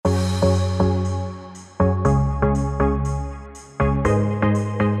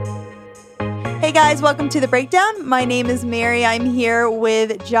guys, welcome to The Breakdown. My name is Mary. I'm here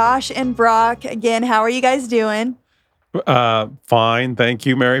with Josh and Brock. Again, how are you guys doing? Fine. Thank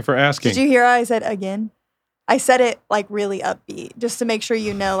you, Mary, for asking. Did you hear I said again? I said it like really upbeat, just to make sure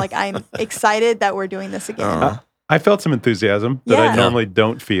you know, like I'm excited that we're doing this again. I felt some enthusiasm that I normally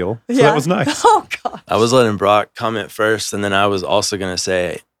don't feel. So that was nice. Oh, gosh. I was letting Brock comment first, and then I was also going to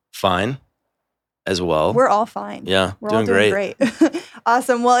say fine as well. We're all fine. Yeah, we're doing all doing great.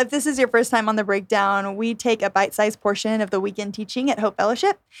 Awesome. Well, if this is your first time on The Breakdown, we take a bite-sized portion of the weekend teaching at Hope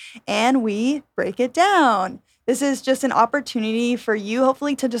Fellowship, and we break it down. This is just an opportunity for you,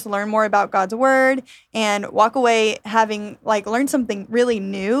 hopefully, to just learn more about God's word and walk away having learned something really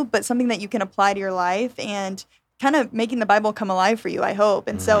new, but something that you can apply to your life and kind of making the Bible come alive for you, I hope.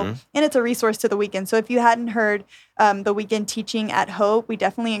 And so, and it's a resource to the weekend. So if you hadn't heard the weekend teaching at Hope, we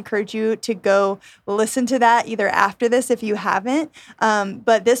definitely encourage you to go listen to that either after this if you haven't.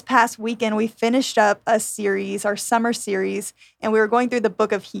 But this past weekend, we finished up a series, our summer series, and we were going through the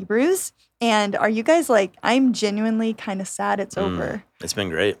book of Hebrews. And are you guys I'm genuinely kind of sad it's over. It's been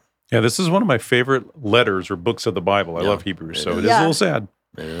great. Yeah, this is one of my favorite letters or books of the Bible. I love Hebrews, so it is a little sad.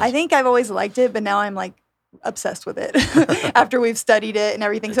 I think I've always liked it, but now I'm obsessed with it after we've studied it and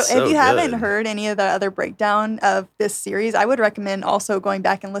everything. So if you haven't heard any of the other breakdown of this series, I would recommend also going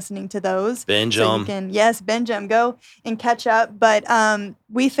back and listening to those. Binge them. Yes, binge them. Go and catch up. But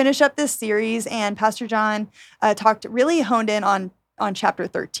we finished up this series, and Pastor John really honed in on chapter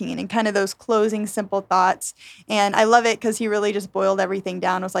 13 and kind of those closing simple thoughts. And I love it because he really just boiled everything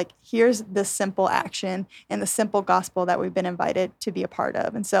down. It was like, here's the simple action and the simple gospel that we've been invited to be a part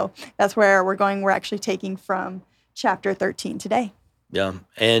of. And so that's where we're going. We're actually taking from chapter 13 today. Yeah.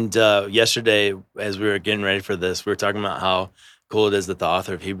 And yesterday, as we were getting ready for this, we were talking about how cool it is that the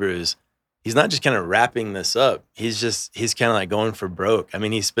author of Hebrews, he's not just kind of wrapping this up. He's kind of going for broke. I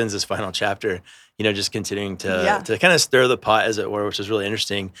mean, he spends this final chapter, just continuing to kind of stir the pot, as it were, which is really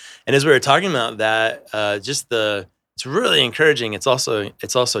interesting. And as we were talking about that, it's really encouraging. It's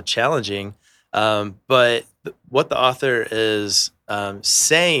also challenging. But what the author is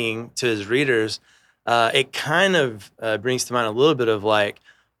saying to his readers, it kind of brings to mind a little bit of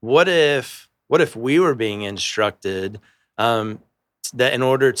what if we were being instructed that in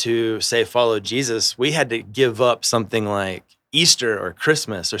order to say follow Jesus, we had to give up something like Easter or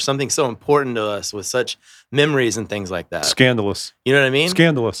Christmas or something so important to us with such memories and things like that. Scandalous. You know what I mean?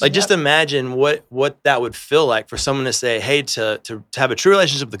 Scandalous. Just imagine what that would feel like for someone to say, hey, to have a true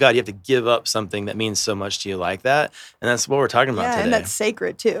relationship with God, you have to give up something that means so much to you like that. And that's what we're talking about today. And that's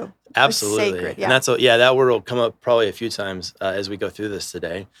sacred too. Absolutely. It's sacred, And that word will come up probably a few times as we go through this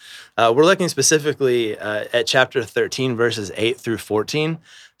today. We're looking specifically at chapter 13, verses 8 through 14.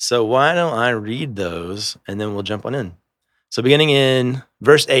 So why don't I read those and then we'll jump on in. So beginning in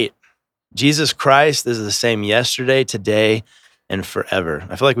verse 8, Jesus Christ is the same yesterday, today, and forever.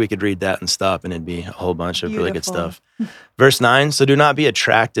 I feel like we could read that and stop and it'd be a whole bunch of really good stuff. Verse 9, so do not be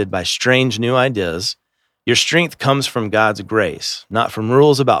attracted by strange new ideas. Your strength comes from God's grace, not from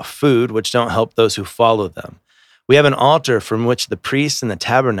rules about food, which don't help those who follow them. We have an altar from which the priests in the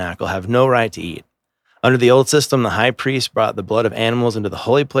tabernacle have no right to eat. Under the old system, the high priest brought the blood of animals into the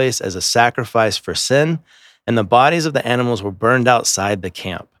holy place as a sacrifice for sin, and the bodies of the animals were burned outside the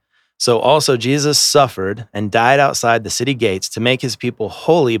camp. So also Jesus suffered and died outside the city gates to make his people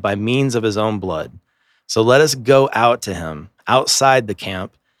holy by means of his own blood. So let us go out to him outside the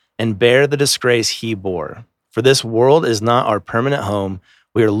camp and bear the disgrace he bore. For this world is not our permanent home.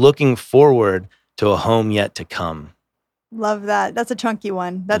 We are looking forward to a home yet to come. Love that. That's a chunky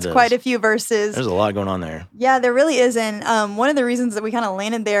one. That's quite a few verses. There's a lot going on there. Yeah, there really is. And one of the reasons that we kind of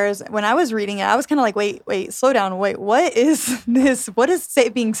landed there is when I was reading it, I was kind of like, wait, slow down. Wait, what is this? What is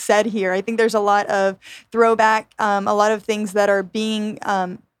being said here? I think there's a lot of throwback, a lot of things that are being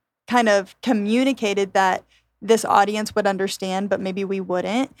kind of communicated that this audience would understand, but maybe we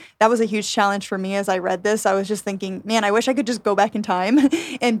wouldn't. That was a huge challenge for me as I read this. I was just thinking, man, I wish I could just go back in time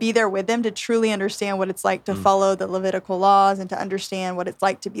and be there with them to truly understand what it's like to follow the Levitical laws and to understand what it's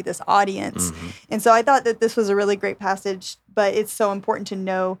like to be this audience. And so I thought that this was a really great passage, but it's so important to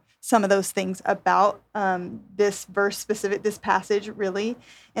know some of those things about this passage, really.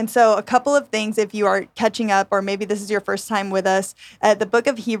 And so a couple of things, if you are catching up, or maybe this is your first time with us, the book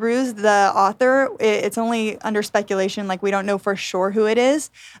of Hebrews, the author, it's only under speculation, we don't know for sure who it is,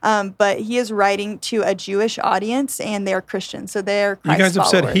 but he is writing to a Jewish audience, and they're Christians, so they're Christ followers. You guys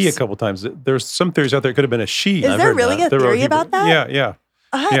have followers. said he a couple times. There's some theories out there. It could have been a she. Is there really a theory about that? Yeah.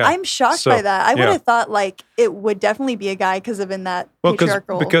 I'm shocked So, by that. I would yeah. have thought like it would definitely be a guy because of in that Well,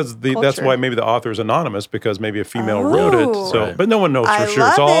 patriarchal because that's culture. why maybe the author is anonymous, because maybe a female wrote it. Oh. So, Right. but no one knows for I sure.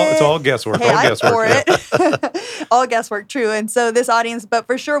 love It's all it. guesswork. Hey, all I'm guesswork. for yeah. it. All guesswork, true. And so this audience, but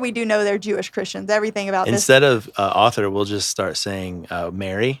for sure we do know they're Jewish Christians. Everything about this. Instead of author, we'll just start saying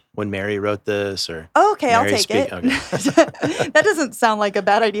Mary, when Mary wrote this, or Oh, okay, I'll Mary take it. Okay. That doesn't sound like a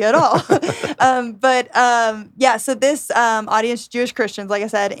bad idea at all. Yeah, so this audience, Jewish Christians, like I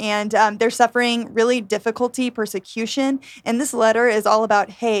said, and they're suffering really difficulty, persecution. And this letter is all about,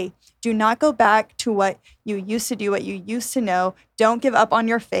 hey, do not go back to what you used to do, what you used to know. Don't give up on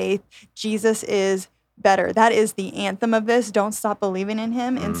your faith. Jesus is better. That is the anthem of this. Don't stop believing in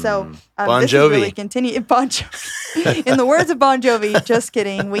him. And so Bon this is Jovi. really continue. Bon Jovi. In the words of Bon Jovi, just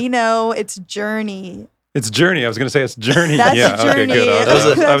kidding. We know it's Journey. It's Journey. I was going to say it's Journey. That's yeah. Journey. Okay. Good. That was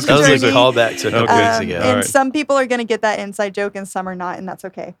a, I was that was a confused. callback to a couple Okay. weeks ago. And All right. some people are going to get that inside joke and some are not, and that's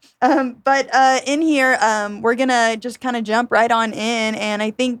okay. But in here, we're going to just kind of jump right on in. And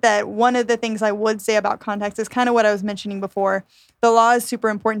I think that one of the things I would say about context is kind of what I was mentioning before. The law is super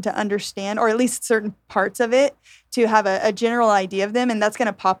important to understand, or at least certain parts of it, to have a general idea of them. And that's going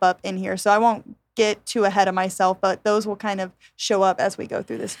to pop up in here. So I won't get too ahead of myself, but those will kind of show up as we go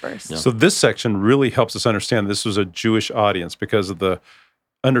through this verse. Yeah. So this section really helps us understand this was a Jewish audience because of the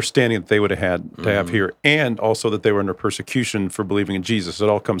understanding that they would have had to have here, and also that they were under persecution for believing in Jesus. It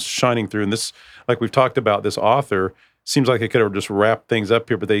all comes shining through. And this, like we've talked about, this author seems like they could have just wrapped things up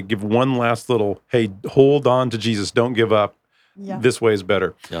here, but they give one last little, hey, hold on to Jesus, don't give up. Yeah. This way is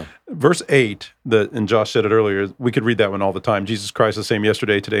better. Yeah. Verse 8, and Josh said it earlier, we could read that one all the time. Jesus Christ the same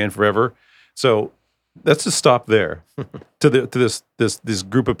yesterday, today, and forever. So let's just stop there. to this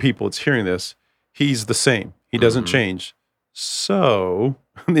group of people that's hearing this, he's the same. He doesn't change. So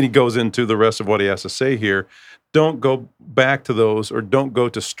and then he goes into the rest of what he has to say here. Don't go back to those, or don't go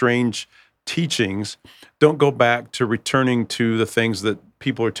to strange teachings. Don't go back to returning to the things that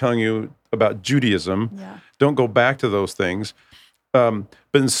people are telling you about Judaism. Yeah. Don't go back to those things. But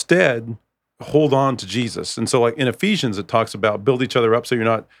instead, hold on to Jesus. And so like in Ephesians, it talks about build each other up so you're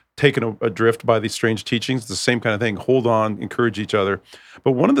not taken adrift by these strange teachings. It's the same kind of thing. Hold on, encourage each other.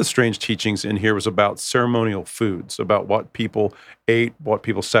 But one of the strange teachings in here was about ceremonial foods, about what people ate, what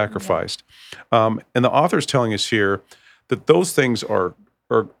people sacrificed. And the author's telling us here that those things are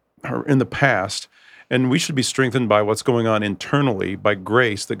in the past, and we should be strengthened by what's going on internally by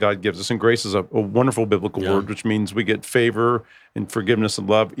grace that God gives us. And grace is a wonderful biblical word, which means we get favor and forgiveness and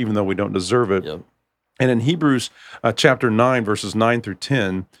love, even though we don't deserve it. Yep. And in Hebrews chapter 9, verses 9 through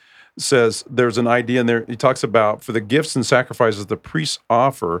 10, says there's an idea in there. He talks about for the gifts and sacrifices the priests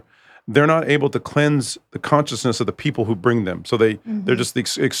offer, they're not able to cleanse the consciousness of the people who bring them. So they're just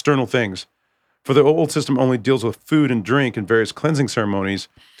the external things. For the old system only deals with food and drink and various cleansing ceremonies.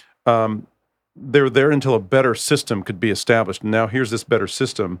 They were there until a better system could be established. And now here's this better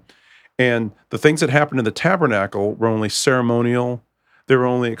system. And the things that happened in the tabernacle were only ceremonial, they were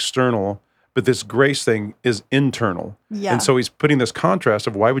only external, but this grace thing is internal. Yeah. And so he's putting this contrast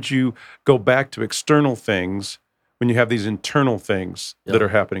of why would you go back to external things when you have these internal things that are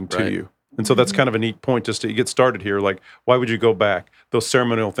happening to Right. you. And so that's kind of a neat point just to get started here. Like, why would you go back? Those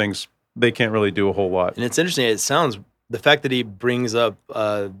ceremonial things, they can't really do a whole lot. And it's interesting. It sounds, the fact that he brings up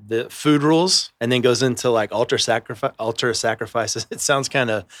the food rules and then goes into like altar sacrifices, it sounds kind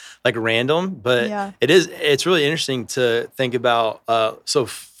of like random, but Yeah. it's really interesting to think about. So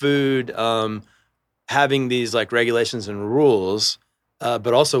food, having these like regulations and rules,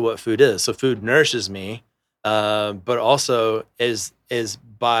 but also what food is. So food nourishes me, but also is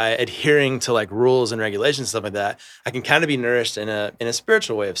by adhering to like rules and regulations, stuff like that, I can kind of be nourished in a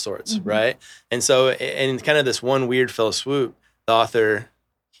spiritual way of sorts, right? And so, in kind of this one weird fell swoop, the author,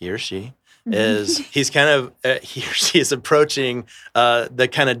 he or she, he's kind of he or she is approaching the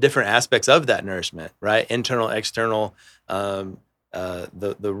kind of different aspects of that nourishment, right? Internal, external, the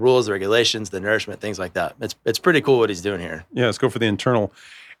rules, the regulations, the nourishment, things like that. It's pretty cool what he's doing here. Yeah, let's go for the internal.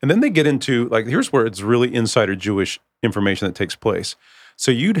 And then they get into, like, here's where it's really insider Jewish information that takes place. So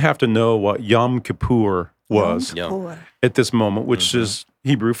you'd have to know what Yom Kippur was Yeah. Cool. at this moment, which is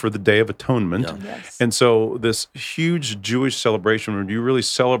Hebrew for the Day of Atonement. Yeah. Yes. And so this huge Jewish celebration where you really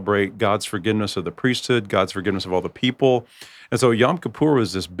celebrate God's forgiveness of the priesthood, God's forgiveness of all the people. And so Yom Kippur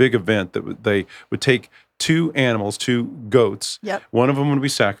was this big event that they would take two animals, two goats. Yep. One of them would be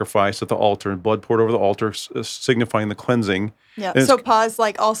sacrificed at the altar and blood poured over the altar, signifying the cleansing. Yeah. And So it's- pause,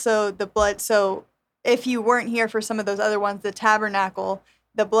 like also the blood. So if you weren't here for some of those other ones, the tabernacle,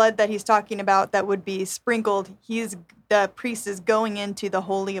 the blood that he's talking about that would be sprinkled, the priest is going into the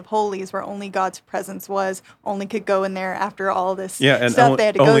Holy of Holies where only God's presence was, only could go in there after all this stuff they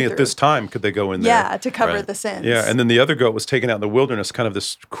had to go through. Only at this time could they go in there. Yeah, to cover Right. the sins. Yeah, and then the other goat was taken out in the wilderness, kind of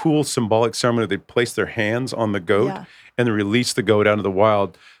this cool symbolic ceremony. They placed their hands on the goat Yeah. and they released the goat out into the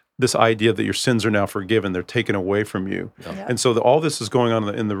wild. This idea that your sins are now forgiven, they're taken away from you. Yeah. And so all this is going on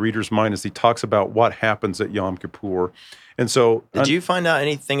in the reader's mind as he talks about what happens at Yom Kippur. And so Did you find out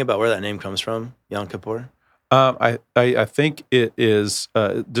anything about where that name comes from, Yom Kippur? I think it is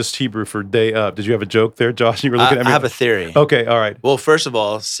just Hebrew for day of. Did you have a joke there, Josh? You were looking at I me. have a theory. Okay, all right. Well, first of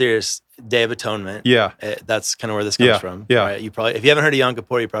all, serious Day of Atonement. Yeah. That's kind of where this comes Yeah, from. yeah. Right? You probably, if you haven't heard of Yom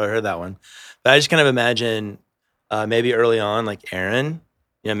Kippur, you probably heard that one. But I just kind of imagine maybe early on, like Aaron,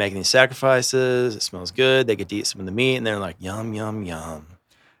 making these sacrifices. It smells good. They get to eat some of the meat, and they're like, yum, yum, yum.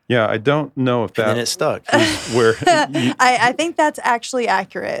 Yeah, I don't know if And then it that stuck. where I think that's actually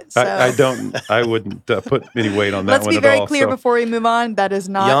accurate. So I wouldn't put any weight on that let's one be at very all. clear So- before we move on. That is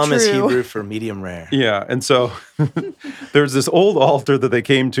not Yum true. is Hebrew for medium rare. Yeah, and so there's this old altar that they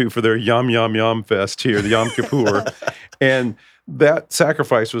came to for their Yom Yom Yom Fest here, the Yom Kippur, and that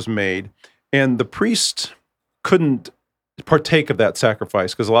sacrifice was made, and the priest couldn't partake of that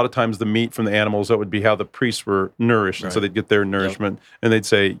sacrifice because a lot of times the meat from the animals, that would be how the priests were nourished, and so Right. they'd get their nourishment, and they'd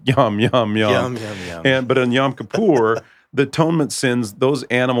say Yom Yom Yom. Yum, yum, yum. But in Yom Kippur, the atonement sins, those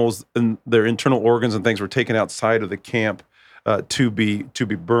animals and their internal organs and things were taken outside of the camp to be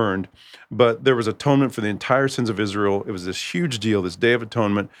burned. But there was atonement for the entire sins of Israel. It was this huge deal, this Day of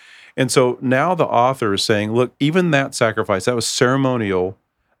Atonement. And so now the author is saying, look, even that sacrifice, that was ceremonial,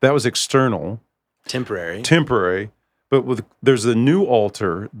 that was external, temporary. But there's a new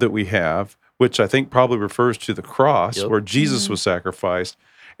altar that we have, which I think probably refers to the cross, Yep. where Jesus was sacrificed.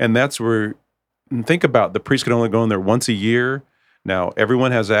 And that's where, and think about, the priest could only go in there once a year. Now,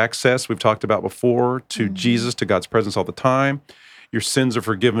 everyone has access, we've talked about before, to Jesus, to God's presence all the time. Your sins are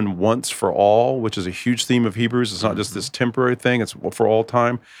forgiven once for all, which is a huge theme of Hebrews. It's not just this temporary thing, it's for all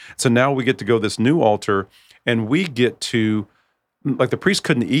time. So now we get to go this new altar, and we get to, like the priest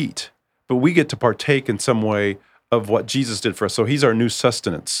couldn't eat, but we get to partake in some way of what Jesus did for us. So he's our new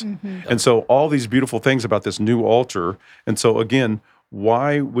sustenance. And so all these beautiful things about this new altar. And so again,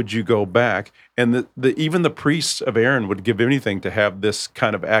 why would you go back? And even the priests of Aaron would give anything to have this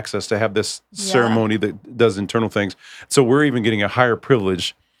kind of access, to have this ceremony that does internal things. So we're even getting a higher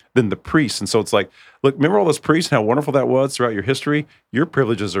privilege than the priests. And so it's like, look, remember all those priests and how wonderful that was throughout your history? Your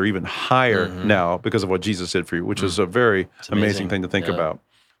privileges are even higher now because of what Jesus did for you, which is a very amazing thing to think about.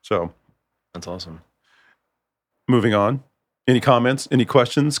 So That's awesome. moving on. Any comments? Any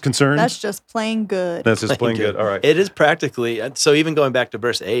questions? Concerns? That's just plain good. That's just plain good. All right. It is practically, so even going back to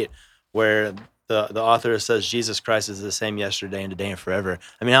verse 8, where the author says Jesus Christ is the same yesterday and today and forever.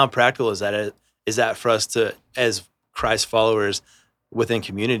 I mean, how practical is that? Is that for us to, as Christ followers within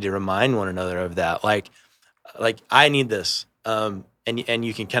community, remind one another of that? Like I need this. And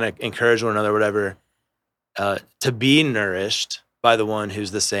you can kind of encourage one another, whatever, to be nourished by the one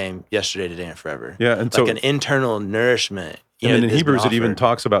who's the same yesterday, today, and forever. Yeah, and Like so an internal nourishment. and then in has been Hebrews it even offered.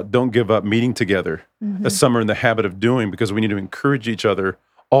 talks about don't give up meeting together, as some are in the habit of doing, because we need to encourage each other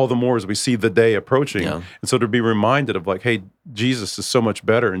all the more as we see the day approaching. Yeah. And so to be reminded of like, hey, Jesus is so much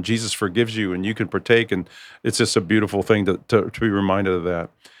better, and Jesus forgives you, and you can partake, and it's just a beautiful thing to be reminded of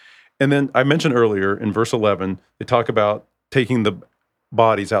that. And then I mentioned earlier in verse 11, they talk about taking the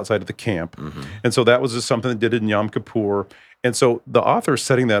bodies outside of the camp. And so that was just something that did in Yom Kippur. And so the author is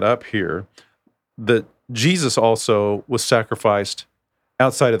setting that up here, that Jesus also was sacrificed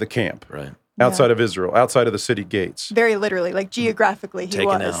outside of the camp, Right. outside of Israel, outside of the city gates. Very literally, like geographically, he Taken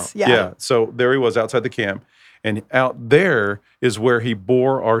was. out. Yeah. So there he was outside the camp. And out there is where he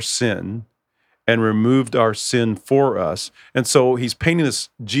bore our sin and removed our sin for us. And so he's painting this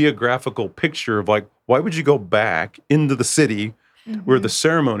geographical picture of like, why would you go back into the city where the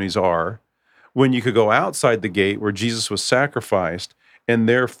ceremonies are when you could go outside the gate where Jesus was sacrificed and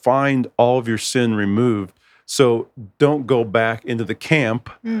there find all of your sin removed? So don't go back into the camp.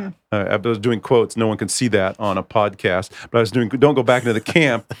 I was doing quotes. No one can see that on a podcast, but I was doing, don't go back into the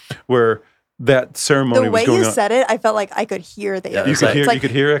camp where that ceremony The was way going you on. said it, I felt like I could hear the Yeah, You answer. could like- hear, It's like, you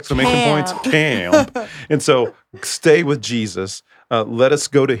could hear exclamation points, camp. camp. And so stay with Jesus. Let us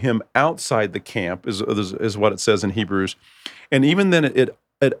go to him outside the camp is what it says in Hebrews. And even then it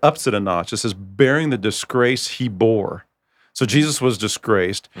ups it a notch. It says, bearing the disgrace he bore. So Jesus was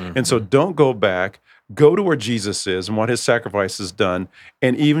disgraced. And so don't go back. Go to where Jesus is and what his sacrifice has done.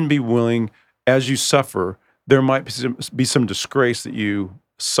 And even be willing, as you suffer, there might be some disgrace that you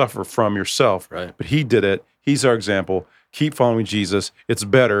suffer from yourself. Right. But he did it. He's our example. keep following Jesus. It's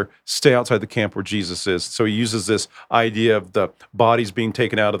better. Stay outside the camp where Jesus is. So he uses this idea of the bodies being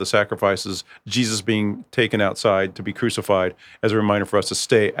taken out of the sacrifices, Jesus being taken outside to be crucified, as a reminder for us to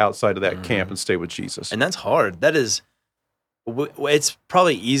stay outside of that camp and stay with Jesus. And that's hard. That is, it's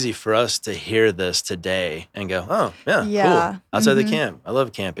probably easy for us to hear this today and go, oh, Yeah. cool. Outside the camp. I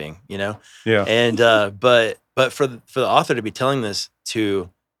love camping, Yeah. And, but for the author to be telling this to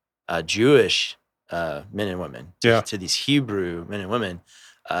Jewish men and women, to these Hebrew men and women,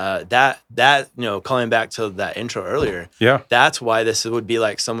 that calling back to that intro earlier, that's why this would be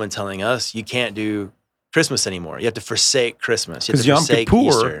like someone telling us you can't do Christmas anymore. You have to forsake Christmas. Because Yom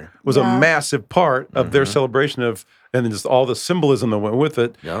Kippur was a massive part of their celebration of, and just all the symbolism that went with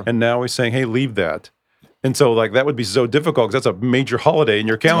it. Yeah. And now he's saying, hey, leave that. And so like that would be so difficult because that's a major holiday in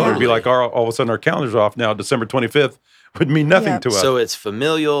your calendar. It'd be like all of a sudden our calendar's off now. December 25th would mean nothing to us. So it's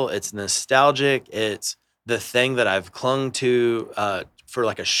familial, it's nostalgic, it's the thing that I've clung to for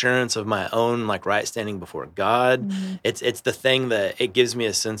like assurance of my own like right standing before God. Mm-hmm. It's the thing that it gives me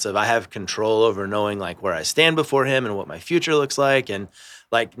a sense of I have control over knowing like where I stand before him and what my future looks like. And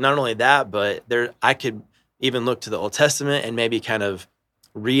like not only that, but I could even look to the Old Testament and maybe kind of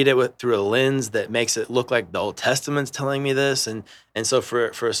read it through a lens that makes it look like the Old Testament's telling me this. And so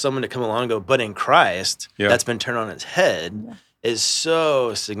for someone to come along and go, but in Christ, that's been turned on its head is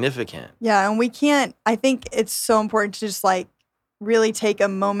so significant. Yeah, and I think it's so important to just like really take a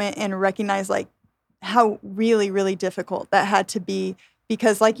moment and recognize like how really, really difficult that had to be.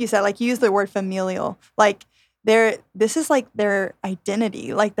 Because like you said, like you use the word familial, like this is like their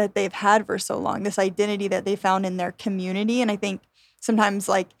identity, like that they've had for so long, this identity that they found in their community. And I think sometimes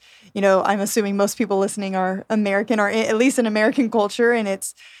like, I'm assuming most people listening are American or at least in American culture. And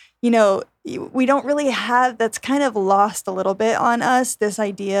it's, we don't really have, that's kind of lost a little bit on us, this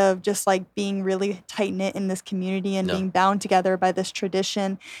idea of just like being really tight knit in this community and being bound together by this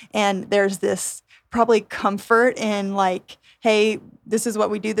tradition. And there's this probably comfort in like, hey, this is what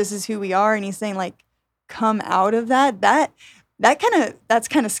we do. This is who we are. And he's saying like, come out of that's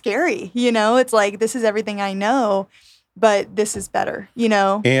kind of scary. It's like, this is everything I know, but this is better,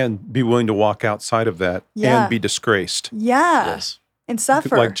 And be willing to walk outside of that and be disgraced. Yeah. Yes. And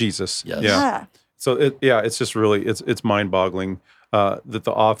suffer. Like Jesus. Yes. Yeah. So it's just really, it's mind-boggling that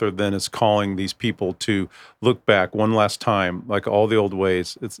the author then is calling these people to look back one last time, like all the old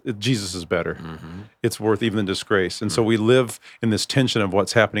ways. Jesus is better. Mm-hmm. It's worth even the disgrace. And so we live in this tension of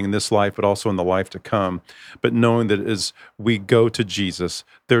what's happening in this life, but also in the life to come. But knowing that as we go to Jesus,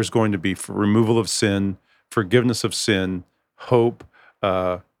 there's going to be removal of sin, forgiveness of sin, hope.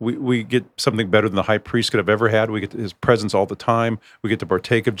 We get something better than the high priest could have ever had. We get his presence all the time. We get to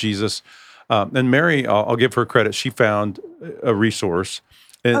partake of Jesus. And Mary, I'll give her credit. She found a resource.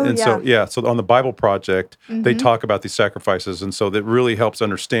 So on the Bible Project, they talk about these sacrifices. And so that really helps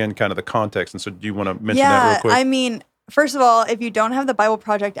understand kind of the context. And so do you want to mention that real quick? I mean, first of all, if you don't have the Bible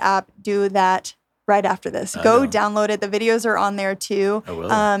Project app, do that right after this. Go download it. The videos are on there too. I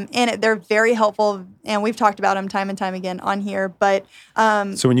will. And they're very helpful. And we've talked about them time and time again on here. But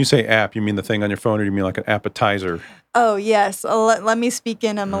so when you say app, you mean the thing on your phone, or you mean like an appetizer? Oh, yes. Let me speak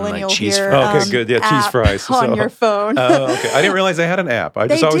in a millennial like cheese here. fries. Okay, good. Yeah, cheese fries. On your phone. Okay. I didn't realize they had an app. I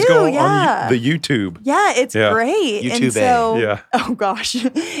just always go on the YouTube. Yeah, it's great. YouTube. And so, oh gosh.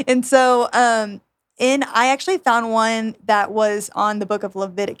 And so, I actually found one that was on the book of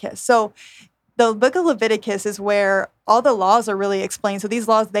Leviticus. So the book of Leviticus is where all the laws are really explained. So these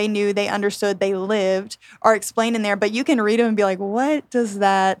laws they knew, they understood, they lived, are explained in there. But you can read them and be like, what does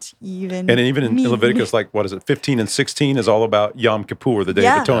that even mean? And even in Leviticus, like, 15 and 16 is all about Yom Kippur, the Day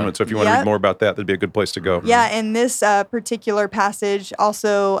of Atonement. So if you want to read more about that, that'd be a good place to go. Yeah, and this particular passage,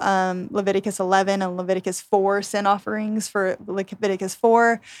 also Leviticus 11 and Leviticus 4, sin offerings for Leviticus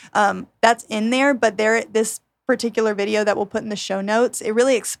 4, that's in there. But this particular video that we'll put in the show notes, it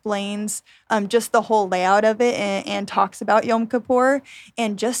really explains just the whole layout of it and talks about Yom Kippur.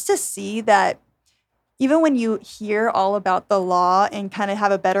 And just to see that even when you hear all about the law and kind of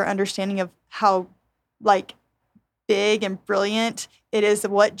have a better understanding of how like big and brilliant it is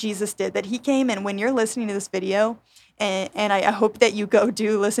of what Jesus did, that he came, and when you're listening to this video, and I hope that you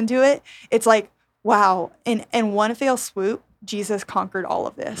do listen to it, it's like, wow, in one fell swoop, Jesus conquered all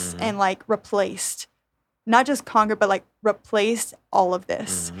of this and like replaced, not just conquered, but like replaced all of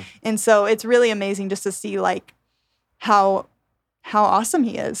this. Mm-hmm. And so it's really amazing just to see like how awesome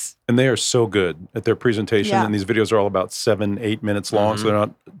he is. And they are so good at their presentation. And these videos are all about 7-8 minutes long. So they're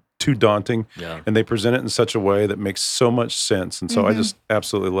not too daunting. Yeah. And they present it in such a way that makes so much sense. And so I just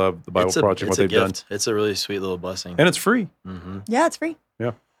absolutely love the Bible Project, what they've done. It's a really sweet little blessing. And it's free. Mm-hmm. Yeah, it's free.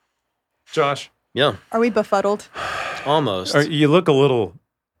 Yeah. Josh. Yeah. Are we befuddled? Almost. You look a little,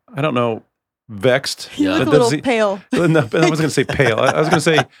 I don't know, vexed. You Yeah. look a That little doesn't- pale. No, I was going to say pale. I was going to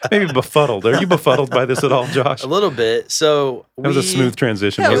say maybe befuddled. Are you befuddled by this at all, Josh? A little bit. So That was a smooth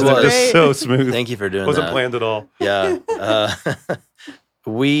transition, That wasn't was it? Just great. so smooth. Thank you for doing Wasn't that. planned at all. Yeah.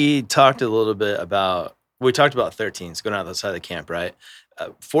 We talked a little bit about 13, so going outside the camp, right?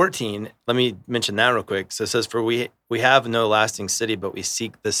 14, let me mention that real quick. So it says, for we have no lasting city, but we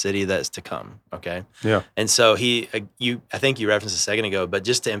seek the city that's to come. Okay. Yeah. And so I think you referenced a second ago, but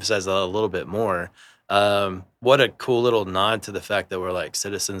just to emphasize that a little bit more, what a cool little nod to the fact that we're like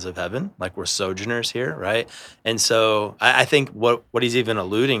citizens of heaven, like we're sojourners here, right? And so I think what he's even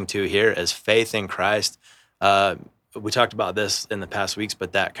alluding to here is faith in Christ. We talked about this in the past weeks,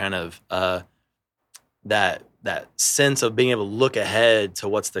 but that kind of that sense of being able to look ahead to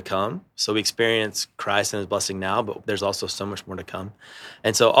what's to come. So we experience Christ and his blessing now, but there's also so much more to come.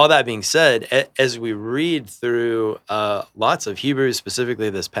 And so all that being said, as we read through lots of Hebrews,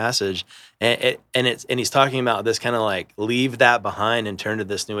 specifically this passage, and he's talking about this kind of like leave that behind and turn to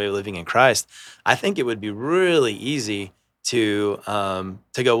this new way of living in Christ, I think it would be really easy to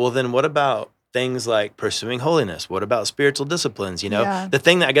go, well, then what about things like pursuing holiness? What about spiritual disciplines? Yeah. The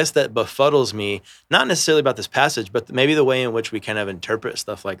thing that I guess that befuddles me, not necessarily about this passage, but maybe the way in which we kind of interpret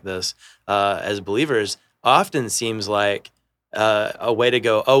stuff like this as believers often seems like a way to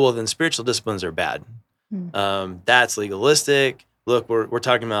go, oh, well, then spiritual disciplines are bad. That's legalistic. Look, we're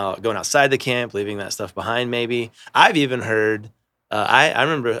talking about going outside the camp, leaving that stuff behind maybe. I've even heard, I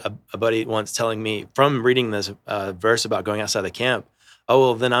remember a buddy once telling me from reading this verse about going outside the camp, oh,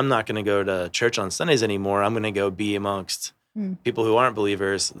 well, then I'm not going to go to church on Sundays anymore. I'm going to go be amongst people who aren't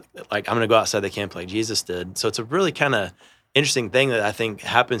believers. Like, I'm going to go outside the camp like Jesus did. So it's a really kind of interesting thing that I think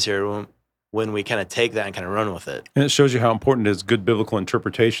happens here when we kind of take that and kind of run with it. And it shows you how important it is good biblical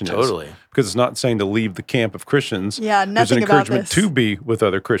interpretation is. Totally. Because it's not saying to leave the camp of Christians. Yeah, There's an nothing about encouragement this. to be with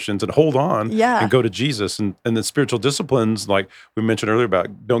other Christians and hold on Yeah. and go to Jesus. And the spiritual disciplines, like we mentioned earlier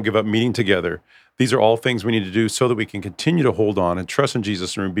about don't give up meeting together. These are all things we need to do so that we can continue to hold on and trust in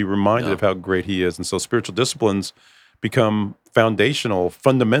Jesus and be reminded of how great he is. And so spiritual disciplines become foundational,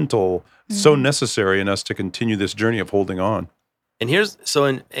 fundamental, so necessary in us to continue this journey of holding on. And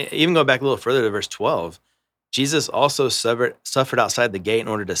even going back a little further to verse 12, Jesus also suffered outside the gate in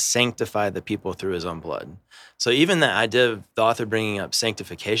order to sanctify the people through his own blood. So even that idea of the author bringing up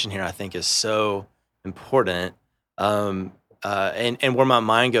sanctification here, I think is so important. And where my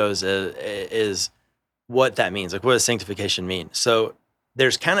mind goes is what that means. Like, what does sanctification mean? So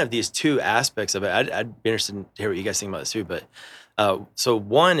there's kind of these two aspects of it. I'd be interested to hear what you guys think about this too. But so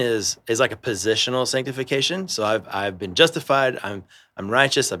one is like a positional sanctification. So I've been justified. I'm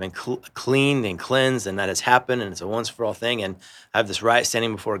righteous. I've been cleaned and cleansed, and that has happened, and it's a once for all thing. And I have this right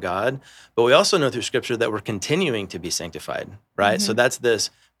standing before God. But we also know through Scripture that we're continuing to be sanctified, right? So that's this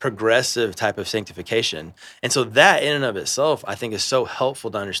progressive type of sanctification. And so that in and of itself, I think, is so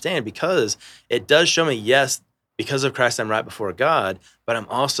helpful to understand, because it does show me, yes, because of Christ, I'm right before God, but I'm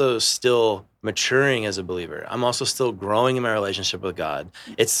also still maturing as a believer. I'm also still growing in my relationship with God.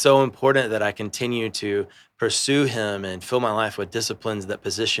 It's so important that I continue to pursue him and fill my life with disciplines that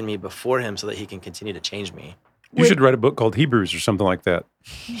position me before him so that he can continue to change me. You should write a book called Hebrews or something like that.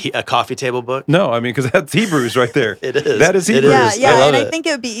 A coffee table book? No, I mean, because that's Hebrews right there. It is. That is It Hebrews. is. Yeah, I love and I it. think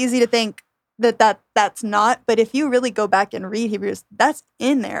it would be easy to think that's not, but if you really go back and read Hebrews, that's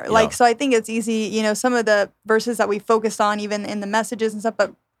in there. Yeah. Like, so I think it's easy, some of the verses that we focused on even in the messages and stuff,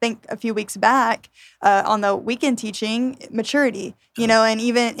 but think a few weeks back on the weekend teaching, maturity, and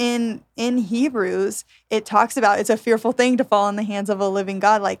even in Hebrews, it talks about it's a fearful thing to fall in the hands of a living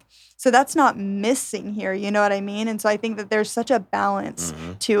God. Like, so that's not missing here. You know what I mean? And so I think that there's such a balance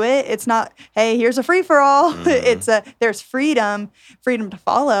to it. It's not, hey, here's a free for all. It's there's freedom to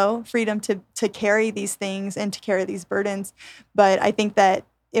follow, freedom to carry these things and to carry these burdens. But I think that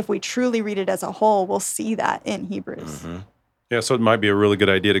if we truly read it as a whole, we'll see that in Hebrews. Yeah, so it might be a really good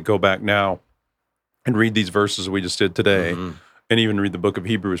idea to go back now and read these verses we just did today, and even read the book of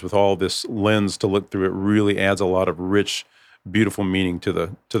Hebrews with all this lens to look through. It really adds a lot of rich, beautiful meaning to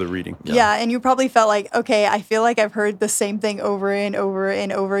the reading. Yeah, and you probably felt like, okay, I feel like I've heard the same thing over and over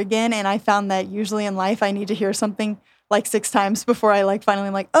and over again, and I found that usually in life I need to hear something like 6 times before I finally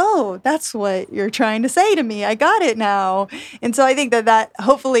am like, oh, that's what you're trying to say to me. I got it now. And so I think that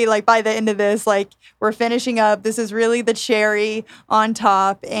hopefully by the end of this, we're finishing up. This is really the cherry on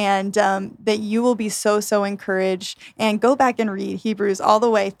top, and that you will be so encouraged, and go back and read Hebrews all the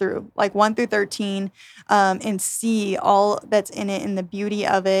way through, 1 through 13, and see all that's in it and the beauty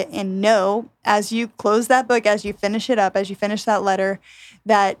of it, and know as you close that book, as you finish it up, as you finish that letter,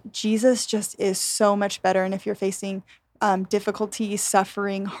 that Jesus just is so much better. And if you're facing difficulty,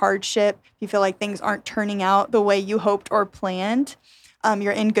 suffering, hardship, if you feel like things aren't turning out the way you hoped or planned,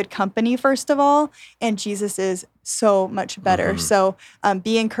 you're in good company, first of all, and Jesus is so much better. So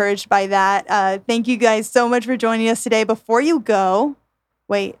be encouraged by that. Thank you guys so much for joining us today. Before you go,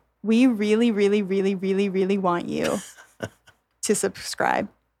 wait, we really, really, really, really, really want you to subscribe.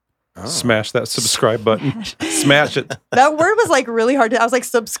 Oh. Smash that subscribe button. Smash it. That word was like really hard. I was like,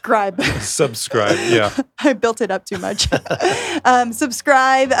 subscribe. Subscribe. Yeah. I built it up too much.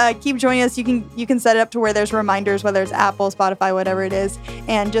 Subscribe. Keep joining us. You can set it up to where there's reminders, whether it's Apple, Spotify, whatever it is.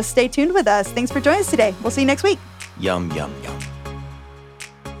 And just stay tuned with us. Thanks for joining us today. We'll see you next week. Yum, yum, yum.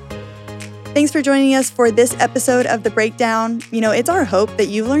 Thanks for joining us for this episode of The Breakdown. It's our hope that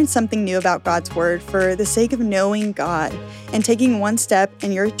you've learned something new about God's Word for the sake of knowing God and taking one step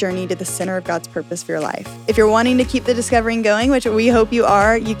in your journey to the center of God's purpose for your life. If you're wanting to keep the discovering going, which we hope you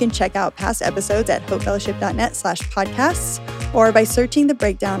are, you can check out past episodes at hopefellowship.net/podcasts or by searching The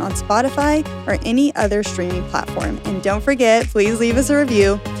Breakdown on Spotify or any other streaming platform. And don't forget, please leave us a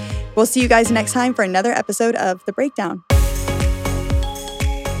review. We'll see you guys next time for another episode of The Breakdown.